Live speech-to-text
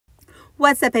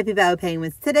What's up, AP Bio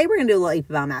Penguins? Today we're going to do a little AP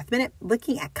Bio Math Minute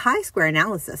looking at chi-square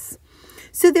analysis.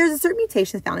 So there's a certain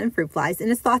mutation found in fruit flies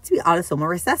and it's thought to be autosomal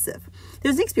recessive.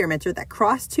 There's an experimenter that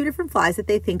crossed two different flies that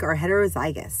they think are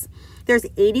heterozygous. There's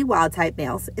 80 wild-type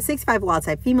males, 65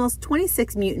 wild-type females,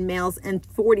 26 mutant males, and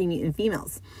 40 mutant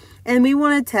females. And we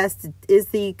want to test, is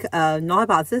the null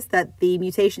hypothesis that the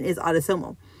mutation is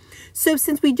autosomal. So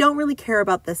since we don't really care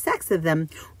about the sex of them,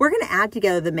 we're going to add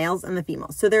together the males and the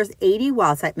females. So there's 80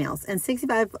 wild-type males and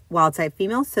 65 wild-type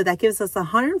females. So that gives us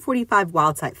 145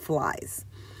 wild-type flies.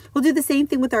 We'll do the same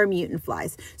thing with our mutant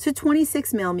flies. So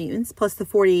 26 male mutants plus the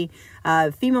 40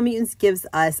 female mutants gives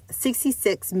us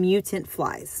 66 mutant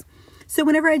flies. So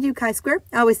whenever I do chi-square,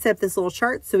 I always set up this little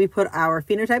chart. So we put our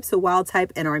phenotypes, so wild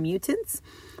type, and our mutants.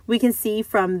 We can see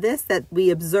from this that we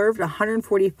observed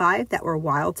 145 that were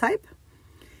wild type.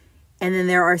 And then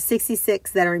there are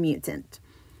 66 that are mutant.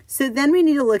 So then we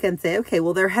need to look and say, okay,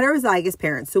 well, they're heterozygous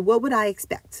parents. So what would I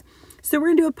expect? So we're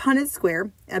going to do a Punnett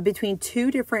square between two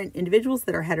different individuals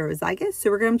that are heterozygous.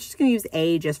 So I'm just going to use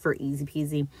A just for easy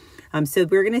peasy. So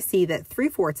we're going to see that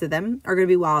 3/4 of them are going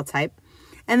to be wild type.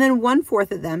 And then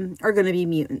 1/4 of them are going to be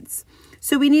mutants.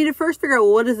 So we need to first figure out,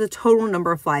 well, what is the total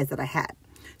number of flies that I had?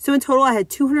 So in total, I had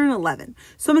 211.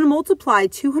 So I'm going to multiply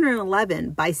 211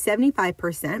 by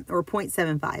 75% or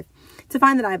 0.75 to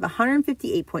find that I have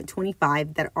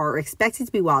 158.25 that are expected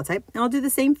to be wild type. And I'll do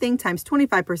the same thing times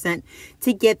 25%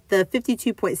 to get the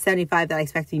 52.75 that I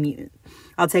expect to be mutant.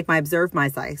 I'll take my observed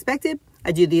minus I expected.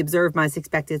 I do the observed minus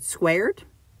expected squared.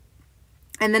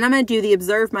 And then I'm going to do the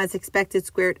observed minus expected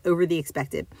squared over the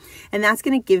expected. And that's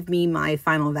going to give me my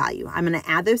final value. I'm going to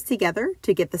add those together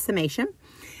to get the summation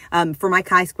for my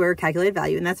chi-square calculated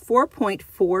value. And that's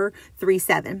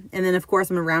 4.437. And then, of course,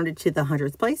 I'm going to round it to the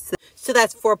hundredths place. So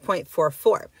that's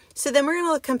 4.44. So then we're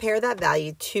going to compare that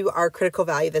value to our critical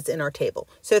value that's in our table.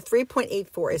 So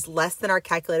 3.84 is less than our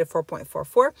calculated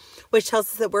 4.44, which tells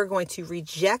us that we're going to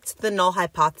reject the null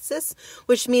hypothesis,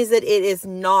 which means that it is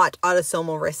not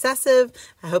autosomal recessive.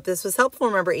 I hope this was helpful.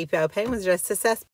 Remember, AP Bio Penguins are just success.